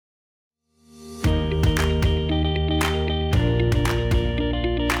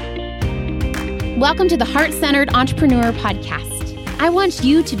Welcome to the Heart-Centered Entrepreneur Podcast. I want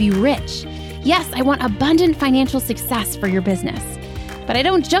you to be rich. Yes, I want abundant financial success for your business. But I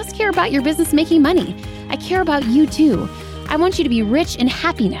don't just care about your business making money. I care about you too. I want you to be rich in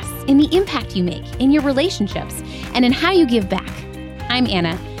happiness, in the impact you make, in your relationships, and in how you give back. I'm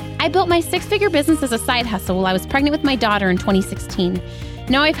Anna. I built my six-figure business as a side hustle while I was pregnant with my daughter in 2016.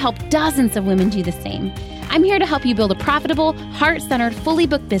 Now I've helped dozens of women do the same. I'm here to help you build a profitable, heart-centered, fully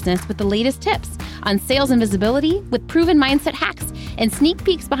booked business with the latest tips on sales and visibility, with proven mindset hacks, and sneak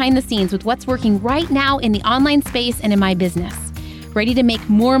peeks behind the scenes with what's working right now in the online space and in my business. Ready to make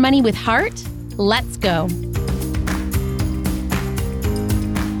more money with heart? Let's go.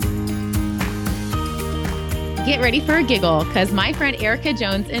 Get ready for a giggle, because my friend Ericka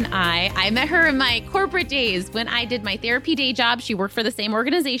Jones and I met her in my corporate days when I did my therapy day job. She worked for the same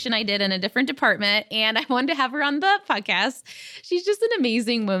organization I did in a different department, and I wanted to have her on the podcast. She's just an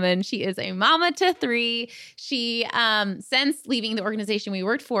amazing woman. She is a mama to three. She, since leaving the organization we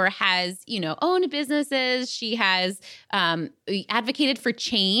worked for, has, owned businesses. She has advocated for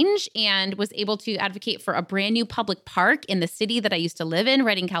change and was able to advocate for a brand new public park in the city that I used to live in,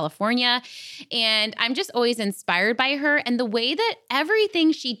 Redding, California. And I'm just always inspired by her and the way that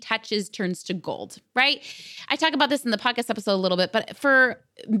everything she touches turns to gold, right? I talk about this in the podcast episode a little bit, but for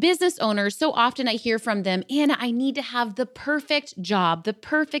business owners, so often I hear from them, Anna, I need to have the perfect job, the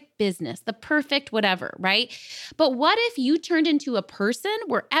perfect business, the perfect whatever, right? But what if you turned into a person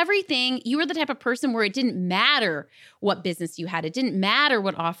where you were the type of person where it didn't matter what business you had, it didn't matter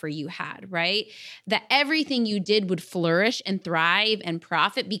what offer you had, right? That everything you did would flourish and thrive and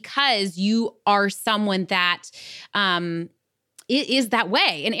profit because you are someone that it is that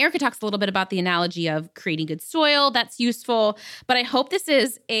way. And Ericka talks a little bit about the analogy of creating good soil. That's useful. But I hope this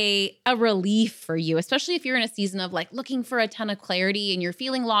is a relief for you, especially if you're in a season of looking for a ton of clarity and you're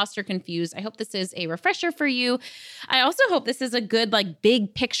feeling lost or confused. I hope this is a refresher for you. I also hope this is a good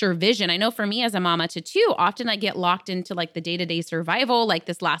big picture vision. I know for me as a mama to two, often I get locked into the day-to-day survival. Like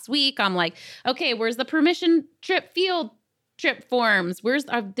this last week, I'm like, okay, where's the permission field trip forms?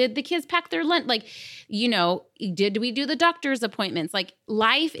 Did the kids pack their lunch? Did we do the doctor's appointments?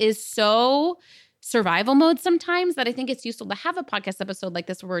 Life is so survival mode sometimes that I think it's useful to have a podcast episode like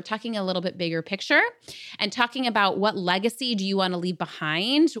this where we're talking a little bit bigger picture and talking about what legacy do you want to leave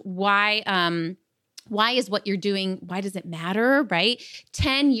behind? Why is what you're doing, why does it matter, right?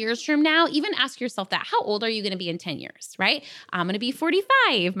 10 years from now, even ask yourself that. How old are you going to be in 10 years, right? I'm going to be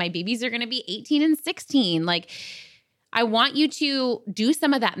 45. My babies are going to be 18 and 16. I want you to do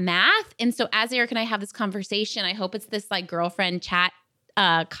some of that math. And so as Eric and I have this conversation, I hope it's this girlfriend chat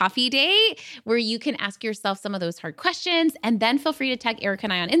coffee date where you can ask yourself some of those hard questions, and then feel free to tag Eric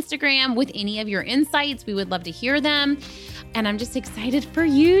and I on Instagram with any of your insights. We would love to hear them. And I'm just excited for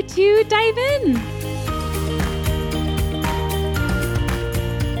you to dive in.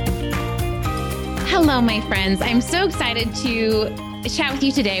 Hello, my friends. I'm so excited to chat with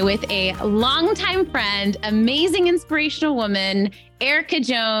you today with a longtime friend, amazing, inspirational woman, Ericka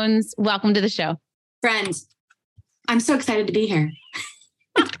Jones. Welcome to the show. Friend, I'm so excited to be here.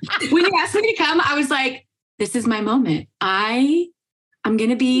 When you asked me to come, I was like, this is my moment. I'm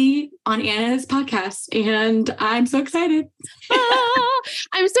going to be on Anna's podcast and I'm so excited.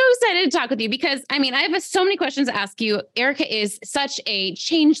 I'm so excited to talk with you because, I have so many questions to ask you. Ericka is such a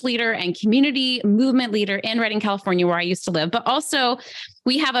change leader and community movement leader in Redding, California, where I used to live, but also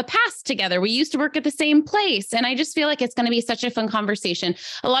we have a past together. We used to work at the same place. And I just feel like it's going to be such a fun conversation.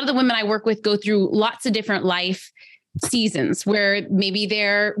 A lot of the women I work with go through lots of different life seasons where maybe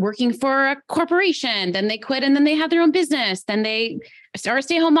they're working for a corporation, then they quit and then they have their own business, then they are a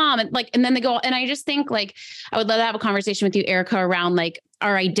stay-at-home mom and then they go. And I just think I would love to have a conversation with you, Ericka, around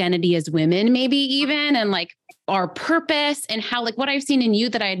our identity as women, maybe even, and our purpose and how what I've seen in you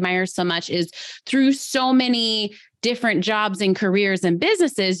that I admire so much is through so many different jobs and careers and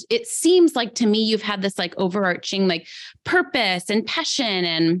businesses, it seems to me you've had this overarching purpose and passion.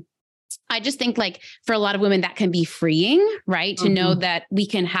 And I just think for a lot of women that can be freeing, right? To know that we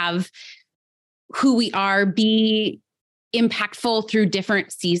can have who we are, be impactful through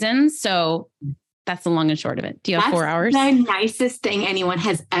different seasons. So that's the long and short of it. Do you have 4 hours? The nicest thing anyone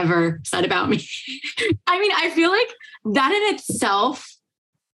has ever said about me. I feel like that in itself,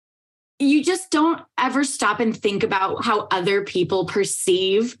 you just don't ever stop and think about how other people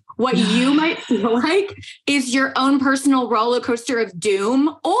perceive what you might feel like is your own personal roller coaster of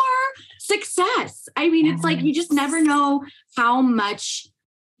doom or success. It's you just never know how much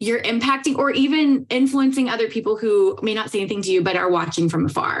you're impacting or even influencing other people who may not say anything to you, but are watching from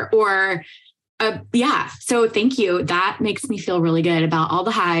afar, or Yeah. So thank you. That makes me feel really good about all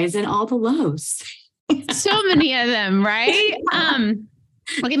the highs and all the lows. So many of them, right?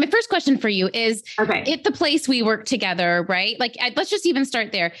 Okay, my first question for you is, at the place we work together, right? Like, let's just even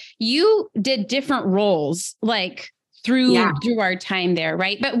start there. You did different roles, like through our time there,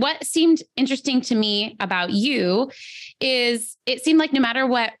 right? But what seemed interesting to me about you is it seemed like no matter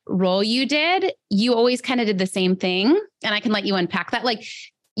what role you did, you always kind of did the same thing. And I can let you unpack that. Like,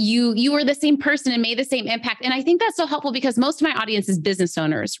 you were the same person and made the same impact. And I think that's so helpful because most of my audience is business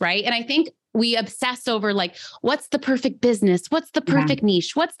owners, right? And I think we obsess over like, what's the perfect business? What's the perfect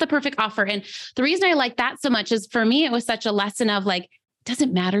niche? What's the perfect offer? And the reason I like that so much is for me, it was such a lesson of like,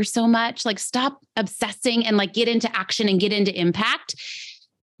 doesn't matter so much. Like, stop obsessing and like get into action and get into impact.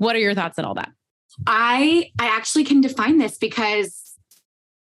 What are your thoughts on all that? I actually can define this because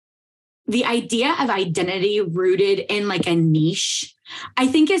the idea of identity rooted in like a niche, I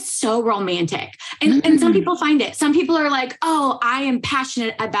think is so romantic. And some people find it. Some people are like, oh, I am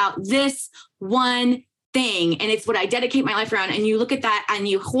passionate about this one thing. And it's what I dedicate my life around. And you look at that and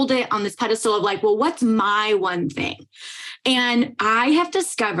you hold it on this pedestal of like, well, what's my one thing? And I have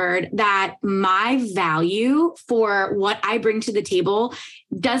discovered that my value for what I bring to the table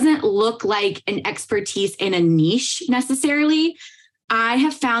doesn't look like an expertise in a niche necessarily. I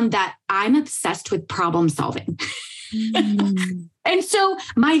have found that I'm obsessed with problem solving. And so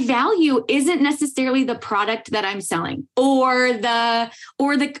my value isn't necessarily the product that I'm selling or the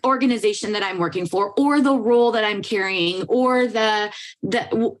organization that I'm working for or the role that I'm carrying or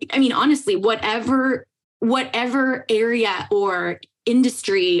honestly, whatever area or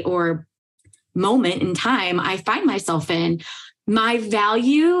industry or moment in time I find myself in, my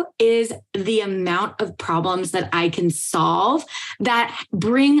value is the amount of problems that I can solve that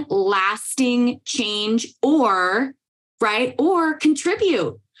bring lasting change or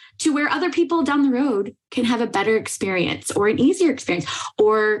contribute to where other people down the road can have a better experience or an easier experience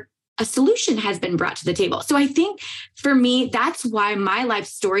or a solution has been brought to the table. So I think for me, that's why my life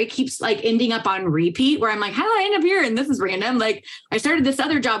story keeps like ending up on repeat where I'm like, how did I end up here? And this is random. Like I started this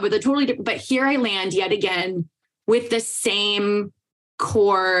other job with a totally different, but here I land yet again with the same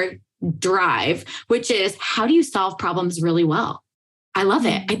core drive, which is how do you solve problems really well? I love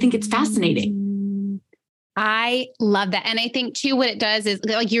it. I think it's fascinating. I love that. And I think too, what it does is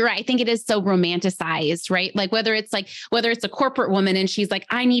like, you're right. I think it is so romanticized, right? Like whether it's a corporate woman and she's like,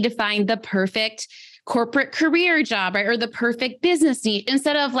 I need to find the perfect corporate career job, right? Or the perfect business niche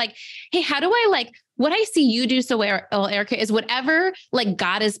instead of like, hey, how do I like, what I see you do so well, Ericka, is whatever like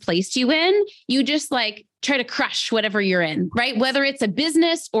God has placed you in, you just like try to crush whatever you're in, right? Whether it's a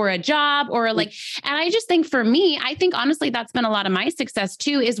business or a job or like, and I just think for me, I think honestly, that's been a lot of my success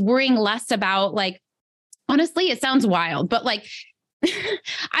too, is worrying less about like, honestly, it sounds wild, but like,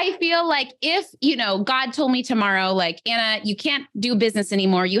 I feel like if, God told me tomorrow, like, Anna, you can't do business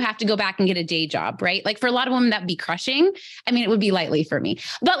anymore. You have to go back and get a day job, right? Like for a lot of women that'd be crushing. I mean, it would be lightly for me,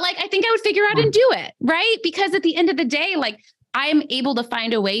 but like, I think I would figure out and do it, right? Because at the end of the day, like I'm able to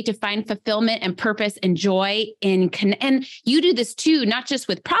find a way to find fulfillment and purpose and joy and you do this too, not just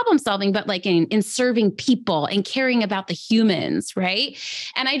with problem solving, but like in serving people and caring about the humans. Right.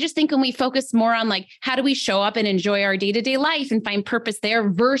 And I just think when we focus more on like, how do we show up and enjoy our day-to-day life and find purpose there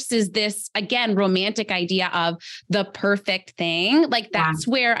versus this, again, romantic idea of the perfect thing, like that's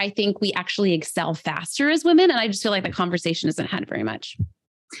where I think we actually excel faster as women. And I just feel like the conversation isn't had very much.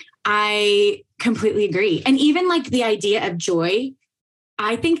 I completely agree. And even like the idea of joy,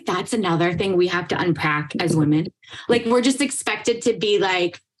 I think that's another thing we have to unpack as women. Like we're just expected to be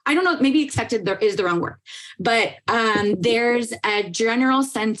like, I don't know, maybe expected there is the wrong word, but there's a general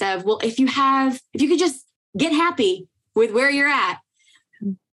sense of, well, if you could just get happy with where you're at,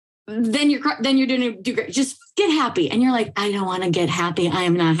 then you're going to do great. Just get happy. And you're like, I don't want to get happy. I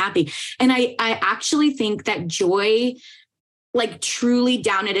am not happy. And I actually think that joy, like truly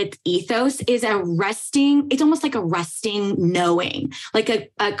down at its ethos, is it's almost like a resting knowing, like a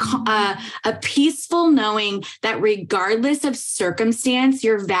peaceful knowing that regardless of circumstance,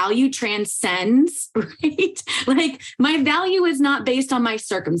 your value transcends, right? Like my value is not based on my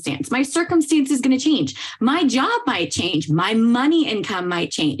circumstance. My circumstance is going to change. My job might change. My money income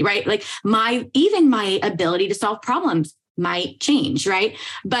might change, right? Like even my ability to solve problems might change, right?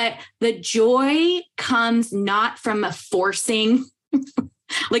 But the joy comes not from a forcing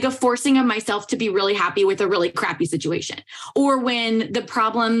of myself to be really happy with a really crappy situation, or when the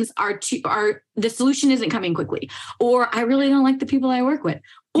problems the solution isn't coming quickly, or I really don't like the people I work with,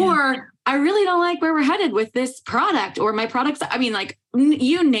 or I really don't like where we're headed with this product or my products. I mean, like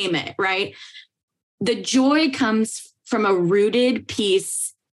you name it, right? The joy comes from a rooted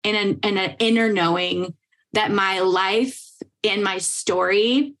peace and an inner knowing that my life and my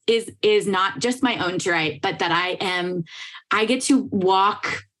story is not just my own to write, but that I get to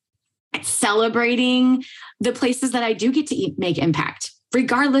walk celebrating the places that I do get to make impact,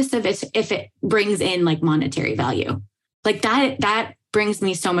 regardless of if it brings in like monetary value. Like that brings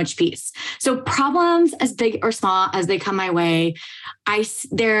me so much peace. So problems as big or small as they come my way,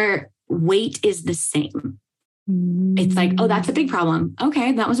 their weight is the same. It's like, oh, that's a big problem.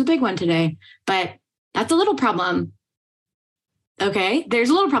 Okay, that was a big one today, but that's a little problem. Okay, there's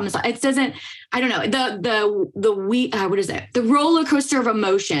a little problem. It doesn't, I don't know, what is it? The roller coaster of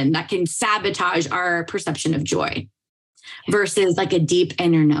emotion that can sabotage our perception of joy versus like a deep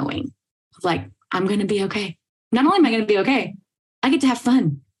inner knowing of like, I'm going to be okay. Not only am I going to be okay, I get to have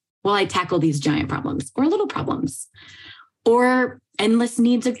fun while I tackle these giant problems or little problems or endless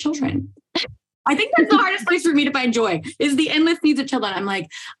needs of children. I think that's the hardest place for me to find joy is the endless needs of children. I'm like,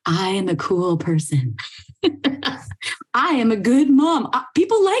 I am a cool person. I am a good mom.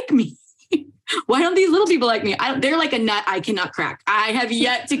 People like me. Why don't these little people like me? They're like a nut I cannot crack. I have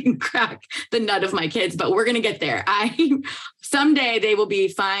yet to crack the nut of my kids, but we're going to get there. Someday they will be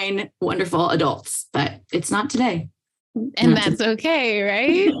fine, wonderful adults, but it's not today. And that's okay,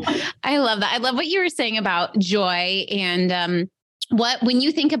 right? I love that. I love what you were saying about joy and, when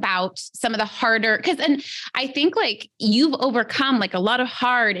you think about some of the harder, and I think like you've overcome like a lot of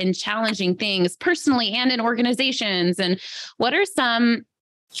hard and challenging things personally and in organizations. And what are some,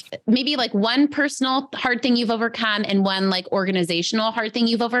 maybe like one personal hard thing you've overcome and one like organizational hard thing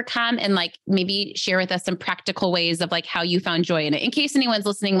you've overcome, and like maybe share with us some practical ways of like how you found joy in it, in case anyone's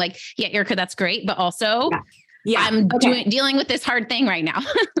listening, like, yeah, Ericka, that's great. But also I'm dealing with this hard thing right now.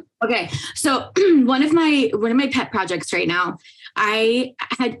 Okay. So one of my pet projects right now, I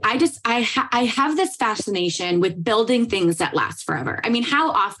have this fascination with building things that last forever. I mean,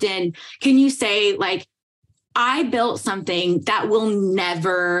 how often can you say like, I built something that will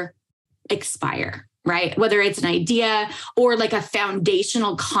never expire, right? Whether it's an idea or like a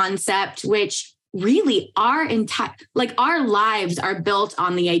foundational concept, which really our lives are built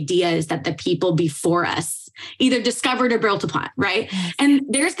on the ideas that the people before us either discovered or built upon, right? And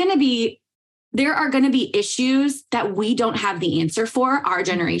there are going to be issues that we don't have the answer for, our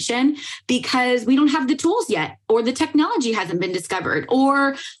generation, because we don't have the tools yet, or the technology hasn't been discovered,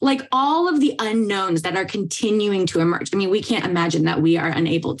 or like all of the unknowns that are continuing to emerge. I mean, we can't imagine that we are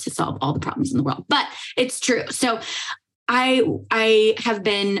unable to solve all the problems in the world, but it's true. So I have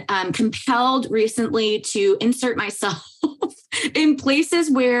been compelled recently to insert myself in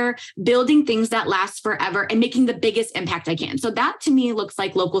places where building things that last forever and making the biggest impact I can. So that to me looks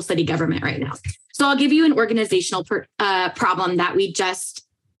like local city government right now. So I'll give you an organizational problem that we just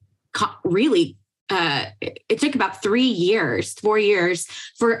really, it took about 4 years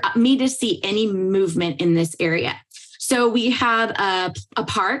for me to see any movement in this area. So we have a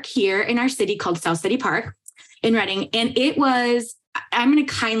park here in our city called South City Park in Reading. And I'm going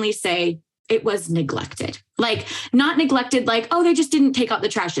to kindly say it was neglected, like not neglected, like, oh, they just didn't take out the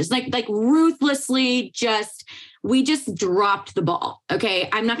trashes, like ruthlessly we just dropped the ball. Okay.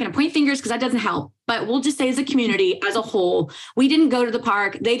 I'm not going to point fingers because that doesn't help, but we'll just say as a community, as a whole, we didn't go to the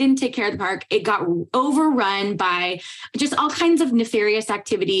park. They didn't take care of the park. It got overrun by just all kinds of nefarious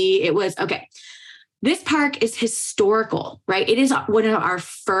activity. It was okay. This park is historical, right? It is one of our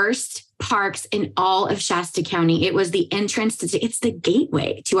first parks in all of Shasta County. It was the entrance it's the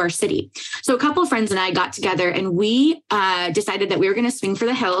gateway to our city. So a couple of friends and I got together and we decided that we were going to swing for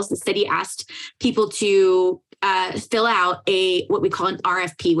the hills. The city asked people to fill out what we call an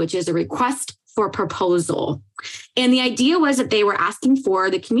RFP, which is a request for proposal. And the idea was that they were asking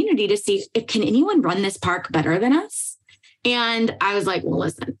for the community to see if can anyone run this park better than us? And I was like, well,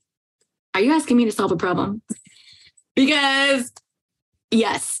 listen, are you asking me to solve a problem? Because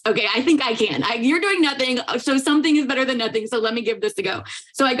yes. Okay. I think I can. You're doing nothing. So something is better than nothing. So let me give this a go.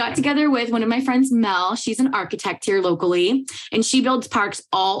 So I got together with one of my friends, Mel. She's an architect here locally, and she builds parks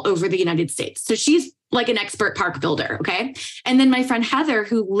all over the United States. So she's like an expert park builder. Okay. And then my friend Heather,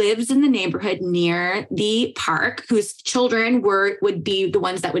 who lives in the neighborhood near the park, whose children would be the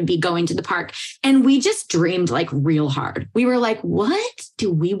ones that would be going to the park. And we just dreamed like real hard. We were like, what do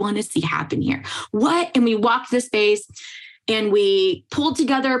we want to see happen here? What? And we walked the space and we pulled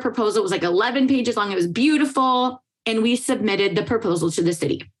together a proposal. It was like 11 pages long. It was beautiful. And we submitted the proposal to the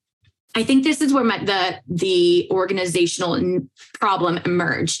city. I think this is where the organizational problem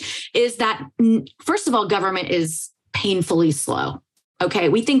emerged, is that, first of all, government is painfully slow. Okay.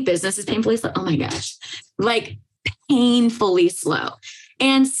 We think business is painfully slow. Oh my gosh, like painfully slow.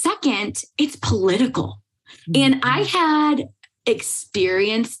 And second, it's political. Mm-hmm. And I had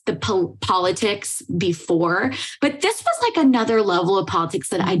experienced the politics before, but this was like another level of politics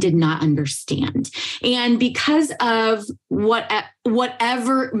that I did not understand. And because of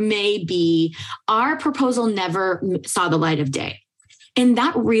whatever may be, our proposal never saw the light of day. And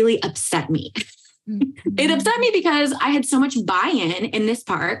that really upset me. It upset me because I had so much buy-in in this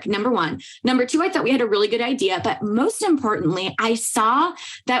park, number one. Number two, I thought we had a really good idea. But most importantly, I saw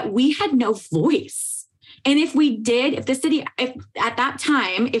that we had no voice. And if the city, if at that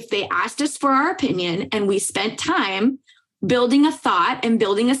time, if they asked us for our opinion and we spent time building a thought and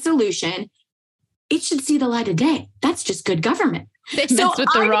building a solution, it should see the light of day. That's just good government. They messed with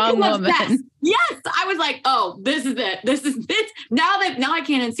the wrong woman. Yes. I was like, oh, this is it. This is it. Now I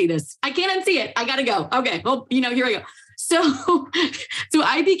can't unsee this. I can't unsee it. I got to go. Okay. Well, here I go. So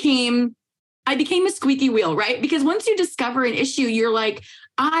I became a squeaky wheel, right? Because once you discover an issue, you're like,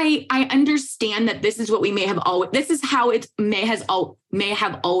 I understand that this is what this is how it may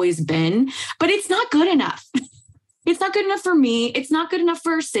have always been, but it's not good enough. It's not good enough for me. It's not good enough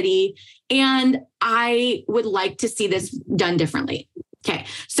for our city. And I would like to see this done differently. Okay.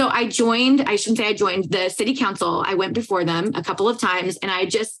 So I joined the city council. I went before them a couple of times and I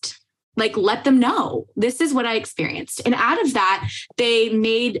just let them know this is what I experienced. And out of that,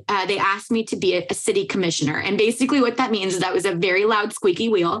 they asked me to be a city commissioner. And basically what that means is that was a very loud squeaky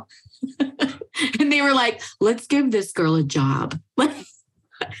wheel. And they were like, let's give this girl a job.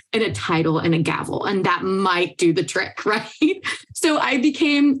 And a title and a gavel, and that might do the trick, right? So I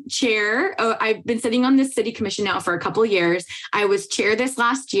became chair. I've been sitting on this city commission now for a couple of years. I was chair this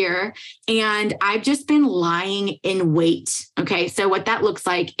last year, and I've just been lying in wait. Okay, so what that looks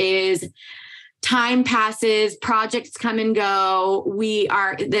like is time passes, projects come and go.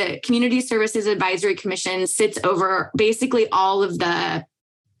 The Community Services Advisory Commission sits over basically all of the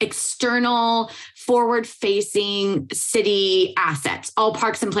external, forward-facing city assets, all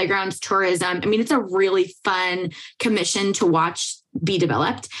parks and playgrounds, tourism. I mean, it's a really fun commission to watch be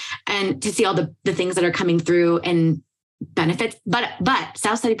developed and to see all the things that are coming through and benefits. But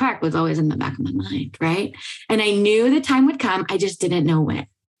South City Park was always in the back of my mind, right? And I knew the time would come. I just didn't know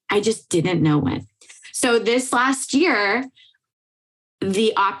when. So this last year,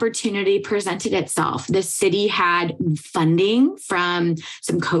 the opportunity presented itself. The city had funding from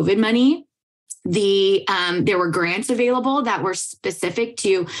some COVID money. There were grants available that were specific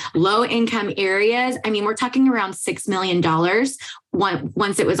to low income areas. I mean, we're talking around $6 million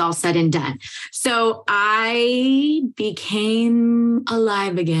once it was all said and done. So I became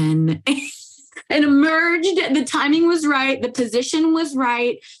alive again and emerged. The timing was right. The position was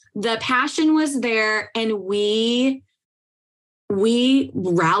right. The passion was there. And we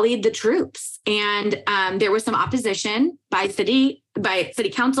rallied the troops, and there was some opposition by city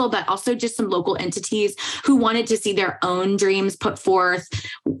council, but also just some local entities who wanted to see their own dreams put forth,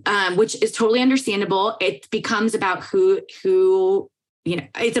 which is totally understandable. It becomes about who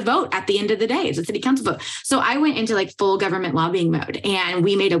it's a vote at the end of the day. It's a city council vote. So I went into full government lobbying mode, and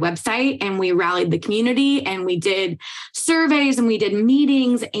we made a website and we rallied the community and we did surveys and we did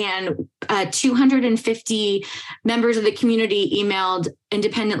meetings, and 250 members of the community emailed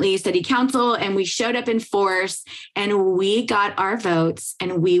independently city council, and we showed up in force and we got our votes,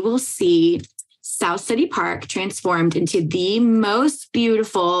 and we will see South City Park transformed into the most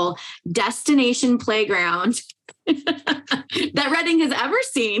beautiful destination playground that Reading has ever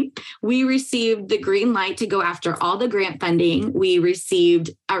seen. We received the green light to go after all the grant funding. We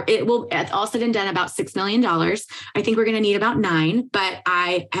received it will, all said and done, about $6 million. I think we're going to need about $9 million, but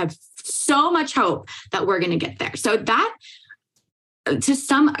I have so much hope that we're going to get there. So that, to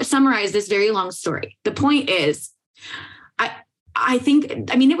summarize this very long story, the point is, I think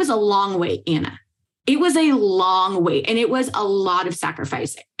it was a long wait, Anna. It was a long wait, and it was a lot of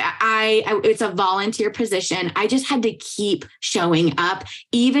sacrifice. It's a volunteer position. I just had to keep showing up,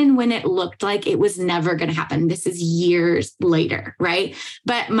 even when it looked like it was never going to happen. This is years later, right?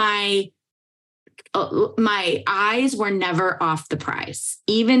 But my eyes were never off the prize,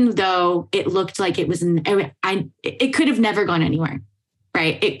 even though it looked like it was. It could have never gone anywhere,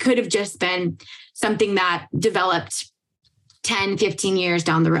 right? It could have just been something that developed 10, 15 years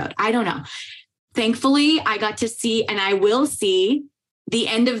down the road. I don't know. Thankfully, I got to see, and I will see, the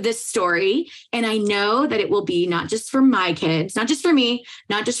end of this story. And I know that it will be not just for my kids, not just for me,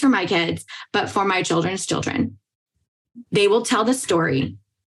 not just for my kids, but for my children's children. They will tell the story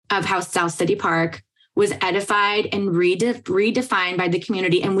of how South City Park was edified and redefined by the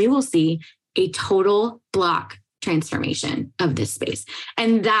community. And we will see a total block transformation of this space.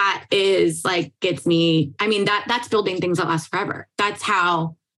 And that is gets me, that's building things that last forever. That's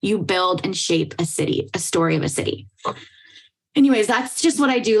how you build and shape a city, a story of a city. anyways, that's just what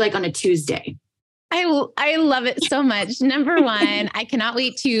I do like on a Tuesday. I love it so much. Number one, I cannot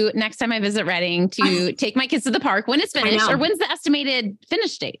wait to next time I visit Reading to take my kids to the park when it's finished, or when's the estimated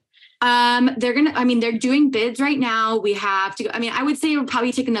finish date? They're doing bids right now. We have to, I would say it would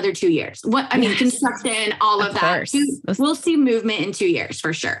probably take another 2 years. Construction, all of that. We'll see movement in 2 years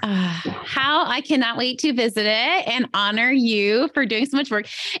for sure. How I cannot wait to visit it and honor you for doing so much work.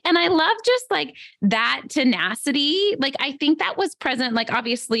 And I love just like that tenacity. Like, I think that was present, like,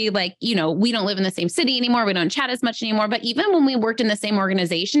 obviously, like, we don't live in the same city anymore. We don't chat as much anymore, but even when we worked in the same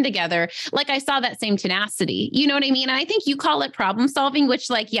organization together, like I saw that same tenacity, you know what I mean? And I think you call it problem solving, which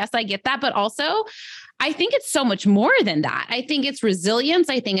like, yes, I get that, but also I think it's so much more than that. I think it's resilience.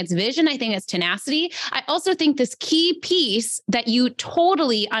 I think it's vision. I think it's tenacity. I also think this key piece that you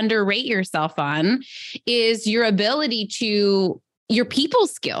totally underrate yourself on is your ability to, your people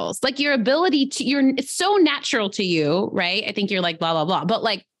skills, like your ability to, it's so natural to you, right? I think you're like, blah, blah, blah. But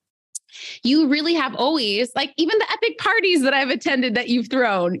like, you really have always, like, even the epic parties that I've attended that you've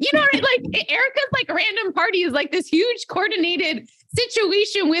thrown, right? Like Ericka's like random party is like this huge coordinated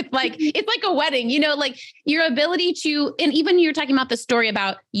situation with like, it's like a wedding, like your ability to, and even you're talking about the story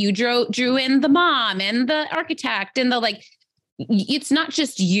about you drew in the mom and the architect and the, like, it's not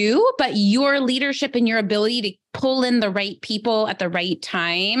just you, but your leadership and your ability to pull in the right people at the right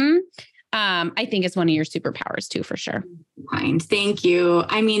time. I think is one of your superpowers too, for sure. Kind. Thank you.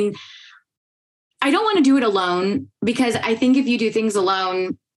 I don't want to do it alone because I think if you do things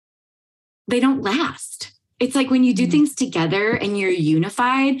alone, they don't last. It's like when you do things together and you're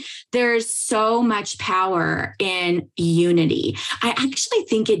unified, there's so much power in unity. I actually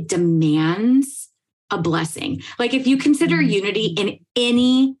think it demands a blessing. Like if you consider unity in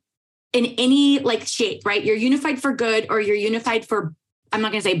any like shape, right? You're unified for good or you're unified for, I'm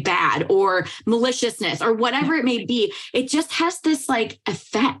not going to say bad or maliciousness or whatever it may be. It just has this like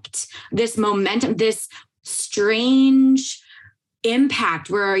effect, this momentum, this strange impact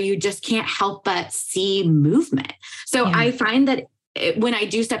where you just can't help but see movement. So I find that when I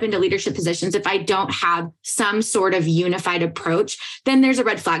do step into leadership positions, if I don't have some sort of unified approach, then there's a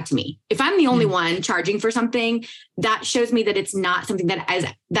red flag to me. If I'm the only one charging for something, that shows me that it's not something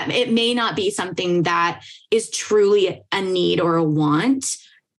that it may not be something that is truly a need or a want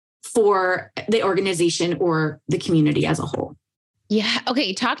for the organization or the community as a whole. Yeah.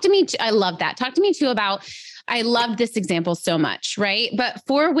 Okay. Talk to me. I love that. Talk to me too about, I love this example so much, right? But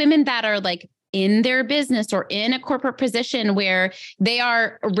for women that are like in their business or in a corporate position where they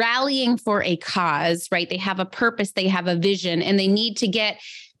are rallying for a cause, right? They have a purpose, they have a vision, and they need to get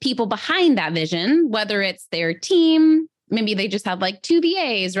people behind that vision, whether it's their team, maybe they just have like 2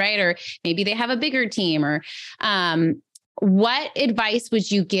 VAs, right? Or maybe they have a bigger team, or what advice would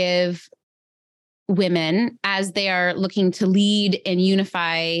you give women as they are looking to lead and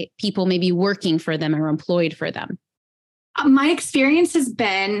unify people maybe working for them or employed for them? My experience has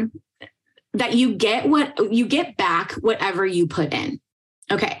been that you get back whatever you put in.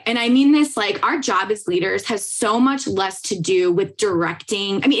 Okay. And I mean this, like our job as leaders has so much less to do with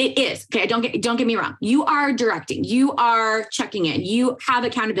directing. I mean, it is. Okay. Don't get me wrong. You are directing, you are checking in, you have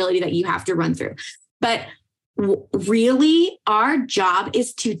accountability that you have to run through. But really, our job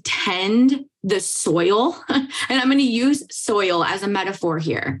is to tend the soil. And I'm going to use soil as a metaphor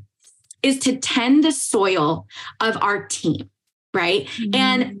here, is to tend the soil of our team. Right. Mm-hmm.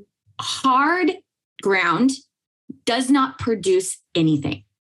 And hard ground does not produce anything.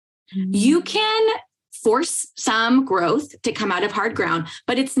 Mm-hmm. You can force some growth to come out of hard ground,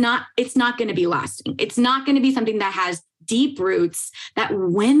 but it's not going to be lasting. It's not going to be something that has deep roots that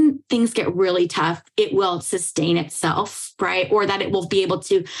when things get really tough, it will sustain itself, right? Or that it will be able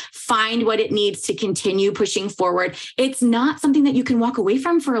to find what it needs to continue pushing forward. It's not something that you can walk away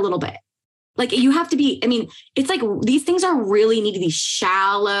from for a little bit. Like you have to be, it's like these things are really needed, these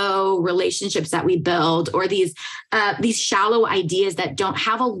shallow relationships that we build, or these shallow ideas that don't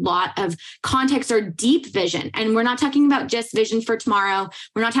have a lot of context or deep vision. And we're not talking about just vision for tomorrow.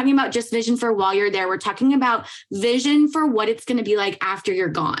 We're not talking about just vision for while you're there. We're talking about vision for what it's going to be like after you're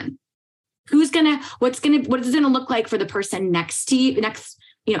gone. What is it going to look like for the person next to you,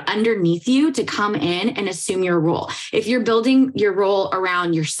 underneath you to come in and assume your role. If you're building your role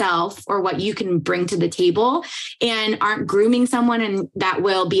around yourself or what you can bring to the table and aren't grooming someone and that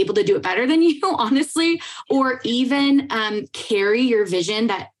will be able to do it better than you, honestly, or even carry your vision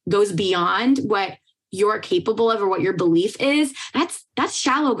that goes beyond what you're capable of or what your belief is, that's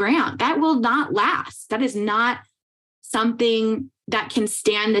shallow ground. That will not last. That is not something that can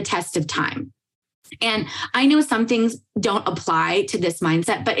stand the test of time. And I know some things don't apply to this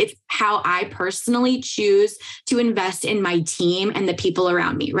mindset, but it's how I personally choose to invest in my team and the people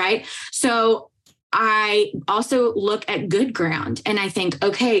around me, right? So I also look at good ground and I think,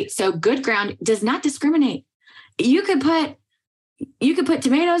 okay, so good ground does not discriminate. You could put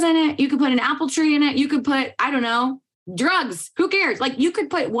tomatoes in it. You could put an apple tree in it. You could put, I don't know, drugs. Who cares? Like you could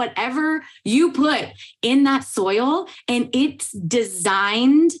put whatever you put in that soil and it's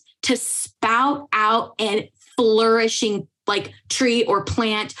designed to spout out and flourishing like tree or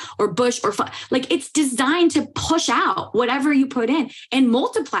plant or bush or like it's designed to push out whatever you put in and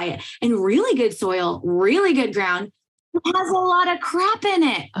multiply it. And really good soil, really good ground has a lot of crap in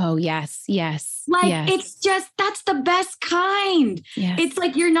it. Oh, yes. Yes. Like yes. It's just, that's the best kind. Yes. It's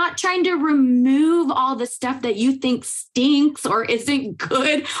like, you're not trying to remove all the stuff that you think stinks or isn't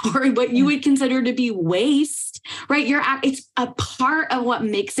good or what you would consider to be waste, right? It's a part of what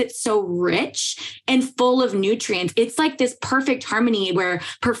makes it so rich and full of nutrients. It's like this perfect harmony where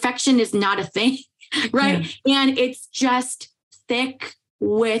perfection is not a thing, right? Yeah. And it's just thick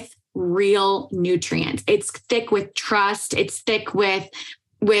with real nutrients. It's thick with trust. It's thick with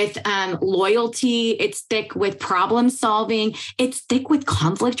loyalty. It's thick with problem solving. It's thick with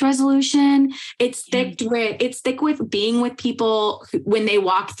conflict resolution. It's thick with being with people when they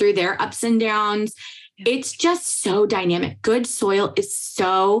walk through their ups and downs. It's just so dynamic. Good soil is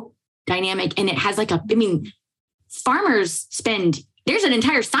so dynamic. And it has farmers there's an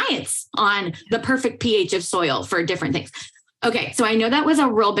entire science on the perfect pH of soil for different things. Okay, so I know that was a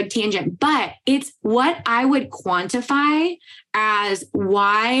real big tangent, but it's what I would quantify as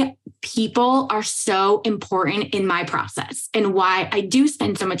why people are so important in my process and why I do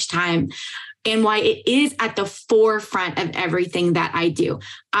spend so much time and why it is at the forefront of everything that I do.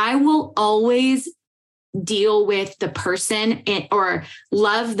 I will always deal with the person or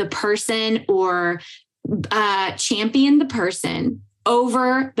love the person or champion the person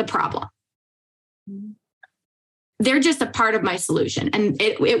over the problem. They're just a part of my solution and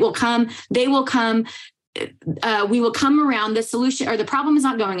it will come, they will come, we will come around the solution or the problem is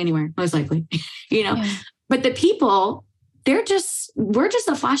not going anywhere, most likely, but the people, we're just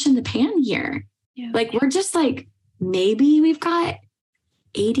a flash in the pan here. Yeah. Like, we're just like, maybe we've got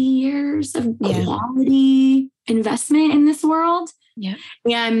 80 years of quality investment in this world. Yeah.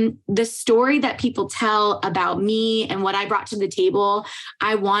 And the story that people tell about me and what I brought to the table,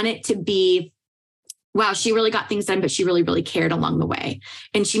 I want it to be, wow, she really got things done, but she really, really cared along the way.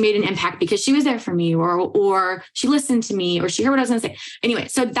 And she made an impact because she was there for me or she listened to me or she heard what I was going to say. Anyway,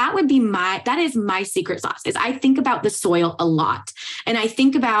 so that is my secret sauce is I think about the soil a lot. And I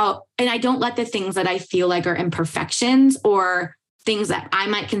think about, and I don't let the things that I feel like are imperfections or things that I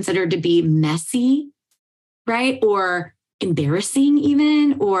might consider to be messy, right? Or embarrassing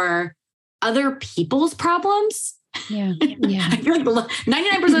even, or other people's problems. Yeah. Yeah. I feel like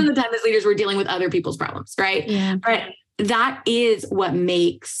 99% of the time as leaders, we're dealing with other people's problems, right? Yeah. But that is what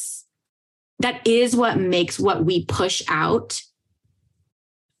makes what we push out.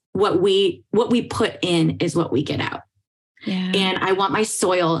 What we put in is what we get out. Yeah. And I want my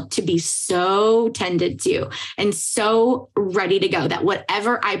soil to be so tended to and so ready to go that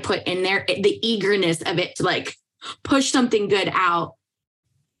whatever I put in there, the eagerness of it to like push something good out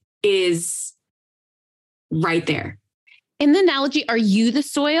is right there. In the analogy, are you the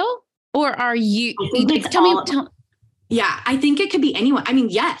soil or are you? Yeah, I think it could be anyone. I mean,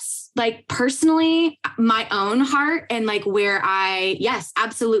 yes, like personally, my own heart and like yes,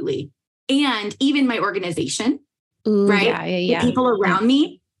 absolutely. And even my organization, right? Yeah. The people around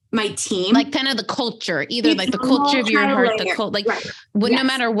me, my team. Like kind of the culture, either like the culture of your heart, no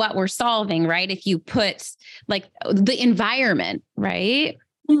matter what we're solving, right? If you put like the environment, right?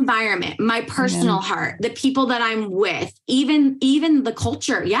 Environment, my personal heart, the people that I'm with, even the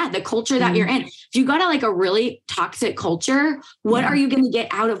culture. Yeah. The culture that you're in. If you got like a really toxic culture, what are you going to get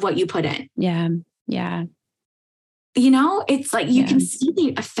out of what you put in? Yeah. Yeah. It's like, you can see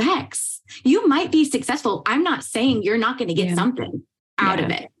the effects. You might be successful. I'm not saying you're not going to get something out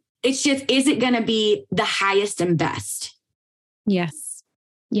of it. It's just, is it going to be the highest and best? Yes.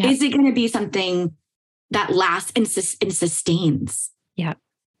 Yeah. Is it going to be something that lasts and sustains? Yeah.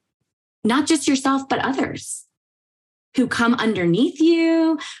 Not just yourself, but others who come underneath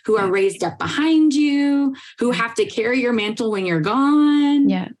you, who are raised up behind you, who have to carry your mantle when you're gone.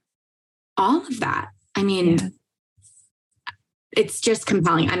 Yeah. All of that. I mean, it's just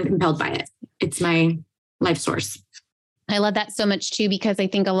compelling. I'm compelled by it. It's my life source. I love that so much too, because I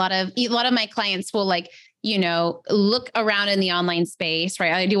think a lot of my clients will like look around in the online space,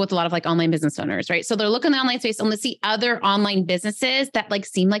 right? I deal with a lot of like online business owners, right? So they're looking in the online space and they see other online businesses that like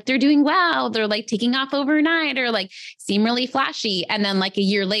seem like they're doing well. They're like taking off overnight or like seem really flashy. And then like a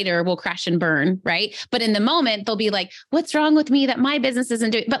year later will crash and burn, right? But in the moment they'll be like, what's wrong with me that my business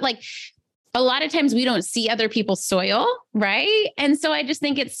isn't doing, but like, a lot of times we don't see other people's soil, right? And so I just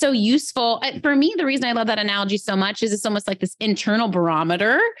think it's so useful. For me, the reason I love that analogy so much is it's almost like this internal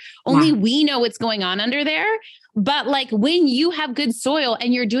barometer. Only we know what's going on under there. But like when you have good soil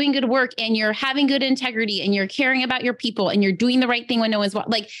and you're doing good work and you're having good integrity and you're caring about your people and you're doing the right thing when no one's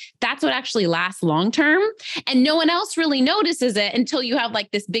like, that's what actually lasts long term. And no one else really notices it until you have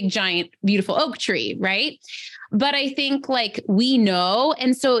like this big, giant, beautiful oak tree, right? But I think like we know.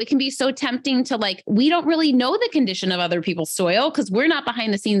 And so it can be so tempting to like, we don't really know the condition of other people's soil because we're not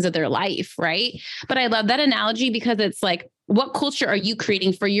behind the scenes of their life. Right. But I love that analogy because it's like, what culture are you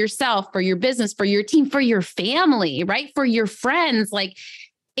creating for yourself, for your business, for your team, for your family, right? For your friends, like,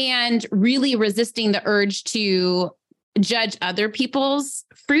 and really resisting the urge to judge other people's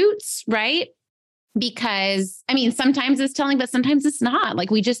fruits. Right. Because I mean, sometimes it's telling, but sometimes it's not.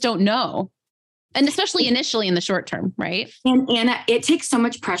 Like, we just don't know. And especially initially in the short term, right? And Anna, it takes so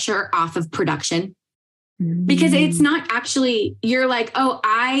much pressure off of production because it's not actually, you're like, oh,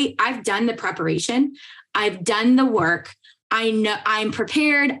 I've done the preparation. I've done the work. I know I'm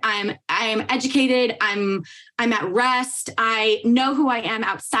prepared. I'm educated. I'm at rest. I know who I am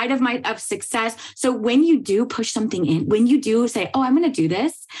outside of success. So when you do push something in, when you do say, oh, I'm going to do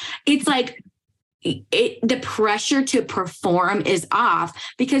this, it's like, the pressure to perform is off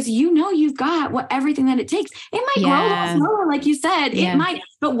because you've got everything that it takes. It might grow a little slower, like you said. It might,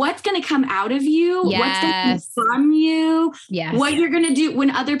 but what's going to come out of you, what's going to come from you, what you're going to do when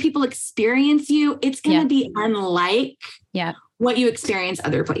other people experience you, it's going to be unlike what you experience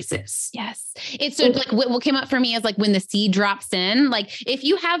other places. Yes. It's so like what came up for me is like when the seed drops in, like if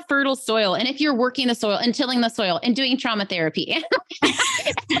you have fertile soil and if you're working the soil and tilling the soil and doing trauma therapy,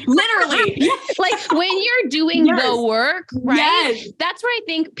 literally like when you're doing the work, right? That's where I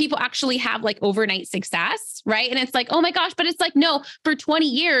think people actually have like overnight success, right? And it's like, oh my gosh, but it's like, no, for 20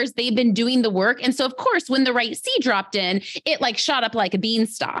 years, they've been doing the work. And so of course, when the right seed dropped in, it like shot up like a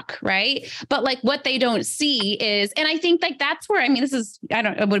beanstalk, right? But like what they don't see is, and I think like that's where, I mean,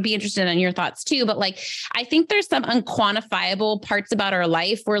 I would be interested in your thoughts too, but like, I think there's some unquantifiable parts about our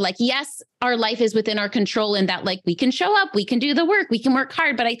life where like, yes, our life is within our control and that like we can show up, we can do the work, we can work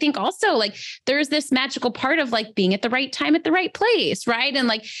hard. But I think also like there's this magical part of like being at the right time at the right place. Right.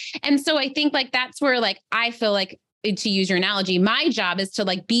 And so I think like that's where like, I feel like, to use your analogy, my job is to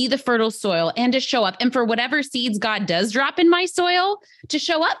like be the fertile soil and to show up and for whatever seeds God does drop in my soil to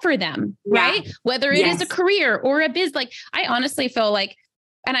show up for them. Right. Whether it is a career or a biz, like I honestly feel like,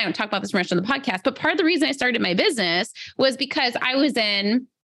 and I don't talk about this much on the podcast, but part of the reason I started my business was because I was in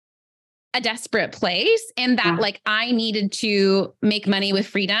a desperate place and that like I needed to make money with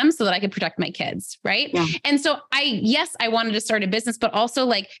freedom so that I could protect my kids. Right. Yeah. And so I wanted to start a business, but also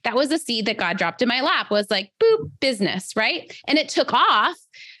like that was a seed that God dropped in my lap was like, boop, business. Right. And it took off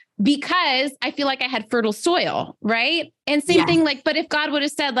because I feel like I had fertile soil. Right. And same thing, like, but if God would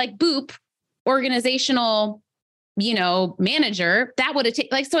have said like, boop, organizational, manager, that would have taken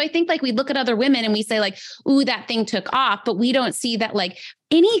like, so I think like we look at other women and we say like, ooh, that thing took off, but we don't see that like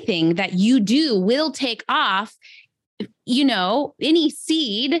anything that you do will take off, any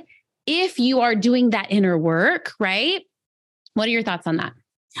seed, if you are doing that inner work, right? What are your thoughts on that?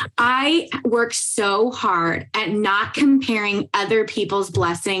 I work so hard at not comparing other people's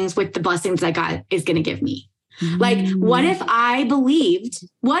blessings with the blessings that God is going to give me. Like, what if I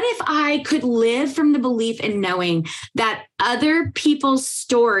could live from the belief and knowing that other people's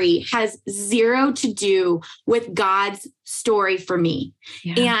story has zero to do with God's story for me?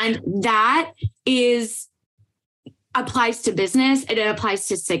 And that applies to business. It applies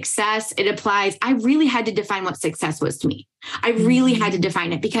to success. I really had to define what success was to me. I really had to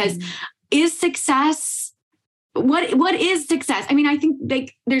define it because is success, what is success? I mean, I think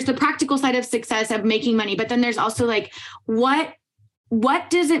like there's the practical side of success of making money, but then there's also like, what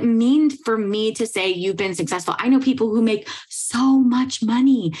does it mean for me to say you've been successful? I know people who make so much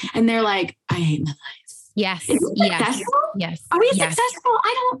money and they're like, I hate my life. Yes. Yes. Are we successful?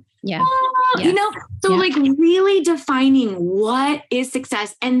 I don't, so like really defining what is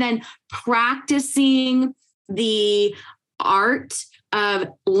success and then practicing the art of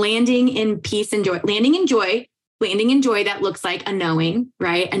landing in peace and joy, landing in joy that looks like a knowing,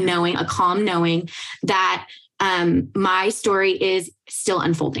 right? A calm knowing that my story is still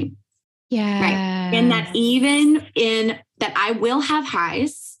unfolding. Yeah. Right. And that even in that I will have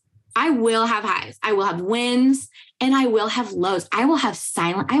highs I will have highs. I will have wins and I will have lows. I will have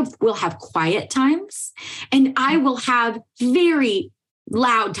I will have quiet times and I will have very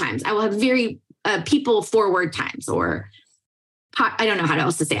loud times. I will have very people forward times, or I don't know how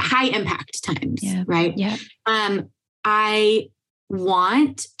else to say it, high impact times. Yeah. Right. Yeah. I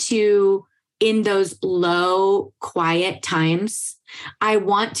want to, in those low, quiet times, I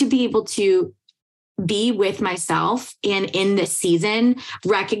want to be able to be with myself and in this season,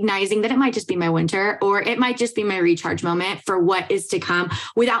 recognizing that it might just be my winter or it might just be my recharge moment for what is to come,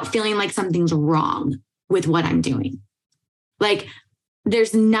 without feeling like something's wrong with what I'm doing. Like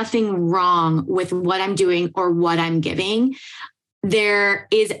there's nothing wrong with what I'm doing or what I'm giving. There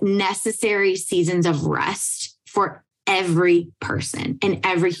is necessary seasons of rest for every person and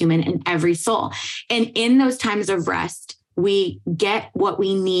every human and every soul. And in those times of rest, we get what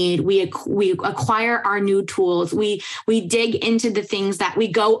we need. We acquire our new tools. We dig into the things that we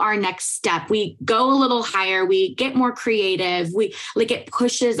go our next step. We go a little higher. We get more creative. It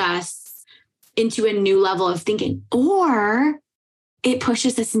pushes us into a new level of thinking, or it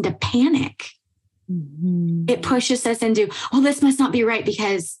pushes us into panic. Mm-hmm. It pushes us into, oh, this must not be right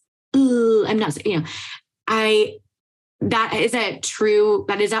because I'm not, that is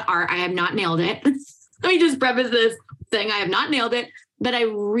an art. I have not nailed it. Let me just preface this saying I have not nailed it, but I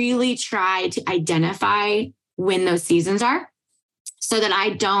really try to identify when those seasons are so that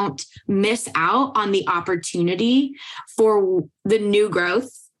I don't miss out on the opportunity for the new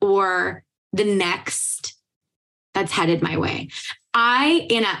growth or the next that's headed my way.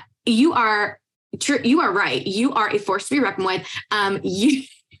 Anna, you are right. You are a force to be reckoned with.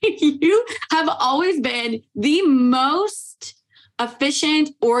 You have always been the most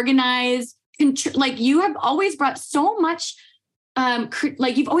efficient, organized, you have always brought so much,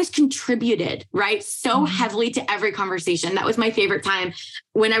 you've always contributed, right? So heavily to every conversation. That was my favorite time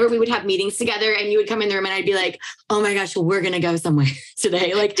whenever we would have meetings together and you would come in the room and I'd be like, oh my gosh, we're going to go somewhere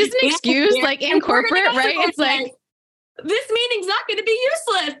today. Like just an excuse, like in corporate, right? It's like, this meeting's not going to be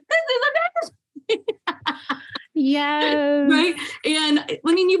useless. This is a yes. Right. And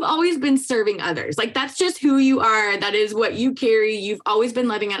I mean, you've always been serving others. Like that's just who you are. That is what you carry. You've always been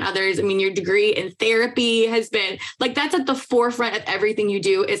loving on others. I mean, your degree in therapy has been like, that's at the forefront of everything you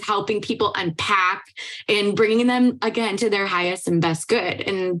do, is helping people unpack and bringing them again to their highest and best good.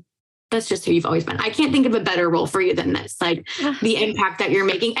 And that's just who you've always been. I can't think of a better role for you than this, like the impact that you're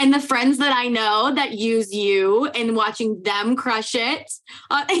making and the friends that I know that use you and watching them crush it.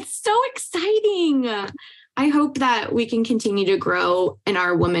 It's so exciting. I hope that we can continue to grow in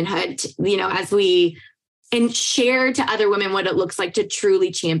our womanhood, as we and share to other women what it looks like to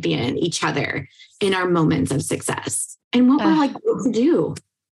truly champion each other in our moments of success and what we're like to do.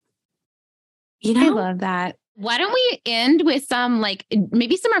 I love that. Why don't we end with some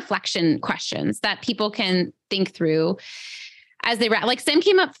maybe some reflection questions that people can think through as they wrap? Like Sam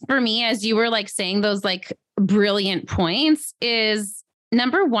came up for me as you were saying those brilliant points is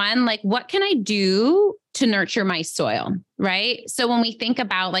number one, what can I do to nurture my soil, right? So when we think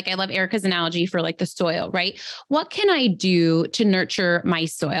about, I love Ericka's analogy for the soil, right? What can I do to nurture my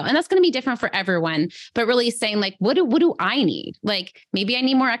soil? And that's going to be different for everyone, but really saying what do I need? Maybe I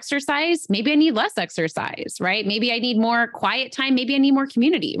need more exercise. Maybe I need less exercise, right? Maybe I need more quiet time. Maybe I need more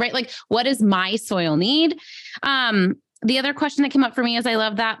community, right? What does my soil need? The other question that came up for me is I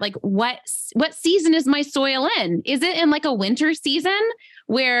love that, what season is my soil in? Is it in a winter season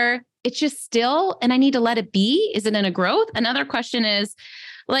where it's just still and I need to let it be? Is it in a growth? Another question is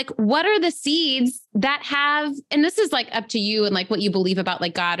what are the seeds that have, and this is up to you and what you believe about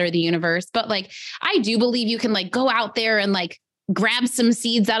God or the universe, but I do believe you can go out there and grab some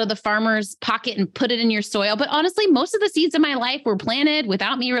seeds out of the farmer's pocket and put it in your soil. But honestly, most of the seeds in my life were planted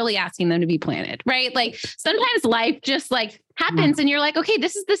without me really asking them to be planted, right? Sometimes life just happens and you're okay,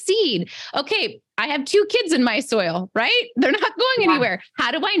 this is the seed. Okay, I have 2 kids in my soil, right? They're not going anywhere.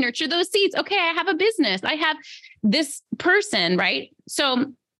 How do I nurture those seeds? Okay, I have a business. I have this person, right?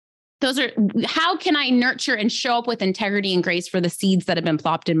 So how can I nurture and show up with integrity and grace for the seeds that have been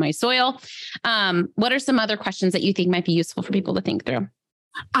plopped in my soil? What are some other questions that you think might be useful for people to think through?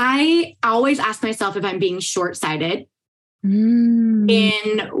 I always ask myself if I'm being short-sighted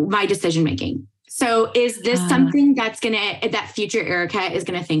in my decision-making. So is this something that future Ericka is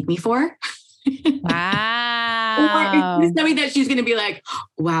going to thank me for? Wow. Or is this something that she's going to be like,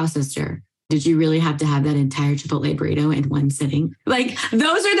 wow, sister, did you really have to have that entire Chipotle burrito in one sitting? Those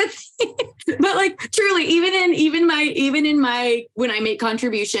are the things. But truly, even in my when I make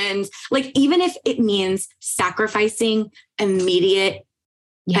contributions, even if it means sacrificing immediate,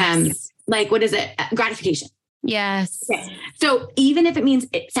 what is it? Gratification. Yes. Okay. So even if it means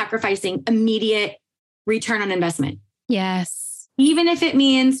sacrificing immediate return on investment. Yes. Even if it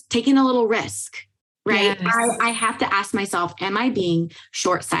means taking a little risk, right? Yes. I have to ask myself, am I being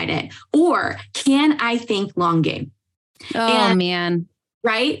short-sighted, or can I think long game? Oh, man.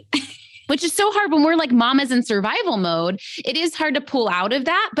 Right? Which is so hard when we're like mamas in survival mode. It is hard to pull out of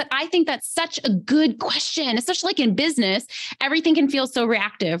that. But I think that's such a good question, especially like in business, everything can feel so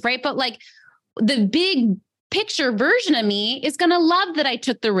reactive, right? But like the big picture version of me is going to love that I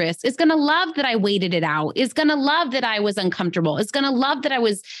took the risk. It's going to love that I waited it out. It's going to love that I was uncomfortable. It's going to love that I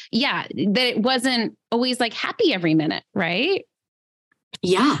was, that it wasn't always like happy every minute, right?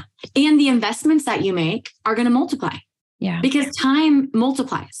 Yeah. And the investments that you make are going to multiply. Yeah. Because time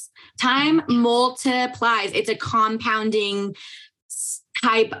multiplies. Time multiplies. It's a compounding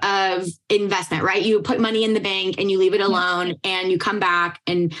type of investment, right? You put money in the bank and you leave it alone and you come back,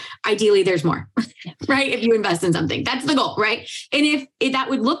 and ideally there's more, right? If you invest in something, that's the goal, right? And if that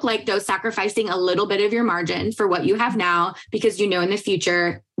would look like though, sacrificing a little bit of your margin for what you have now, because you know in the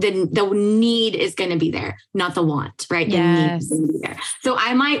future, then the need is going to be there, not the want, right? Yes. The need is going to be there. So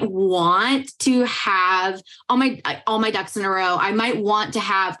I might want to have all my ducks in a row. I might want to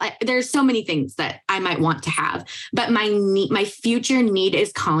have, there's so many things that I might want to have, but my future need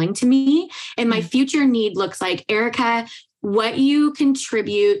is calling to me. And my future need looks like, Ericka, what you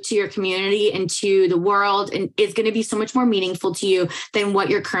contribute to your community and to the world and is going to be so much more meaningful to you than what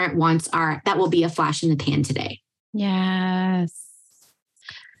your current wants are. That will be a flash in the pan today. Yes.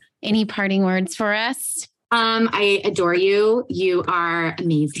 Any parting words for us? I adore you. You are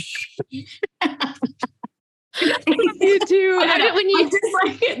amazing. You too.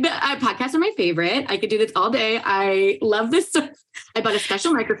 Podcasts are my favorite. I could do this all day. I love this. I bought a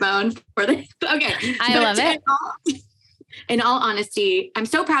special microphone for this. Okay. I love it. In all honesty, I'm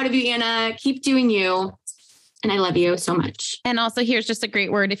so proud of you, Anna. Keep doing you. And I love you so much. And also here's just a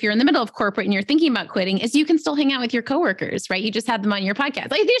great word. If you're in the middle of corporate and you're thinking about quitting, is you can still hang out with your coworkers, right? You just had them on your podcast.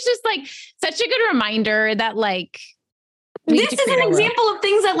 Like, there's just like such a good reminder that like, this is an example of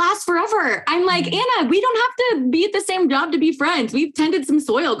things that last forever. I'm like, Anna, we don't have to be at the same job to be friends. We've tended some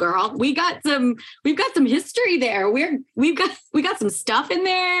soil, girl. We've got some history there. We've got some stuff in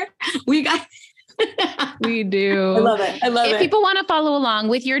there. We do. I love it. If people want to follow along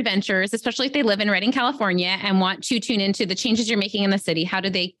with your adventures, especially if they live in Redding, California, and want to tune into the changes you're making in the city, how do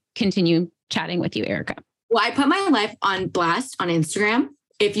they continue chatting with you, Ericka? Well, I put my life on blast on Instagram.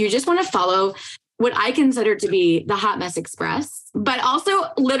 If you just want to follow what I consider to be the Hot Mess Express, but also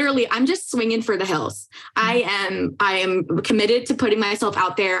literally I'm just swinging for the hills. I am committed to putting myself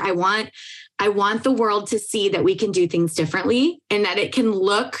out there. I want the world to see that we can do things differently and that it can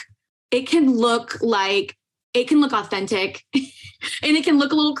look authentic and it can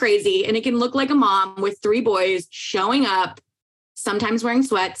look a little crazy and it can look like a mom with 3 boys showing up, sometimes wearing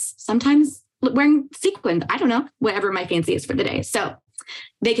sweats, sometimes wearing sequins. I don't know, whatever my fancy is for the day. So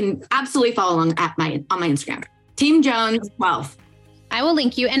they can absolutely follow along on my Instagram, Team Jones 12. I will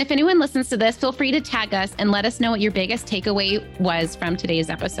link you. And if anyone listens to this, feel free to tag us and let us know what your biggest takeaway was from today's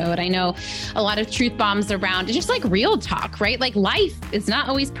episode. I know a lot of truth bombs around. It's just like real talk, right? Like life is not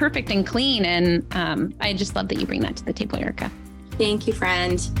always perfect and clean. And I just love that you bring that to the table, Ericka. Thank you,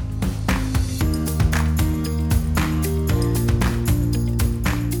 friend.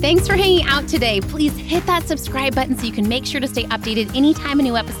 Thanks for hanging out today. Please hit that subscribe button so you can make sure to stay updated anytime a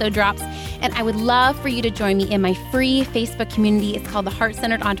new episode drops. And I would love for you to join me in my free Facebook community. It's called The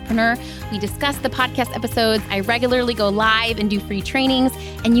Heart-Centered Entrepreneur. We discuss the podcast episodes. I regularly go live and do free trainings.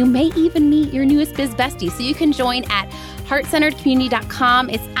 And you may even meet your newest biz bestie. So you can join at heartcenteredcommunity.com.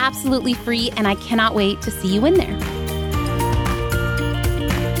 It's absolutely free, and I cannot wait to see you in there.